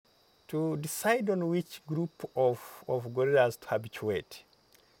To decide on which group of gorillas to habituate,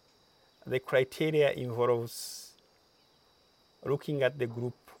 the criteria involves looking at the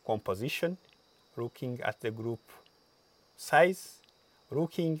group composition, looking at the group size,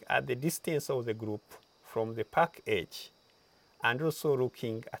 looking at the distance of the group from the pack edge, and also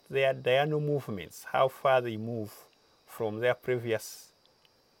looking at their diurnal movements, how far they move from their previous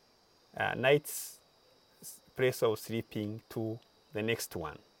night's place of sleeping to the next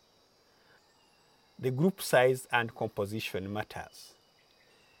one. The group size and composition matters.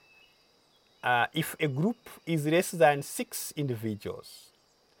 If a group is less than 6 individuals,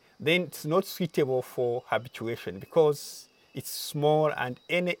 then it's not suitable for habituation because it's small and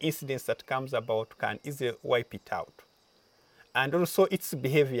any incident that comes about can easily wipe it out. And also its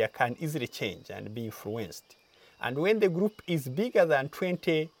behavior can easily change and be influenced. And when the group is bigger than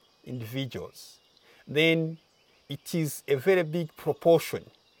 20 individuals, then it is a very big proportion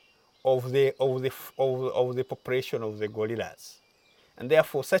of the population of the gorillas. And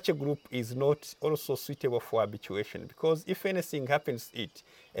therefore, such a group is not also suitable for habituation because if anything happens to it,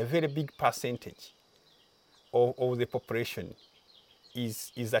 a very big percentage of the population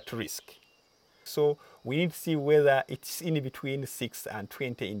is at risk. So we need to see whether it's in between 6 and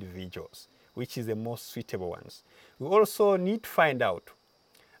 20 individuals, which is the most suitable ones. We also need to find out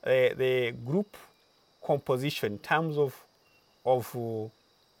the group composition in terms of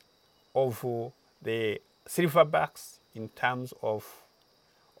the silverbacks, in terms of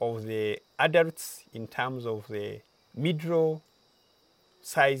the adults, in terms of the middle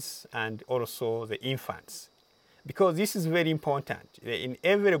size, and also the infants. Because this is very important. In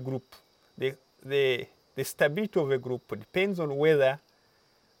every group, the stability of a group depends on whether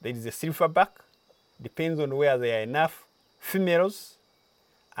there is a silverback, depends on whether there are enough females,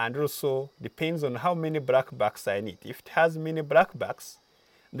 and also depends on how many blackbacks are in it. If it has many blackbacks,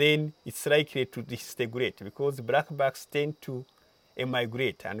 then it's likely to disintegrate because blackbacks tend to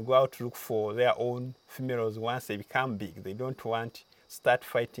emigrate and go out to look for their own females once they become big. They don't want to start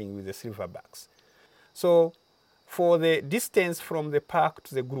fighting with the silverbacks. So for the distance from the pack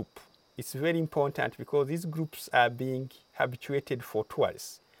to the group, it's very important because these groups are being habituated for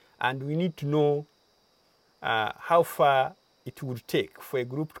tourists. And we need to know how far it would take for a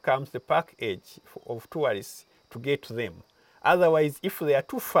group to come to the pack edge of tourists to get to them. Otherwise, if they are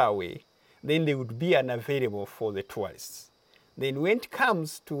too far away, then they would be unavailable for the tourists. Then when it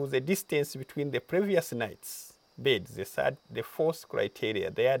comes to the distance between the previous night's beds, the fourth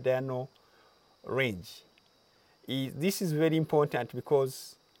criteria, their diurnal range, this is very important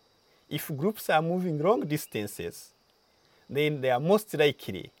because if groups are moving long distances, then they are most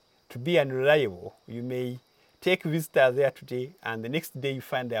likely to be unreliable. You may take visitors there today, and the next day you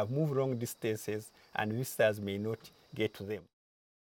find they have moved long distances, and visitors may not get to them.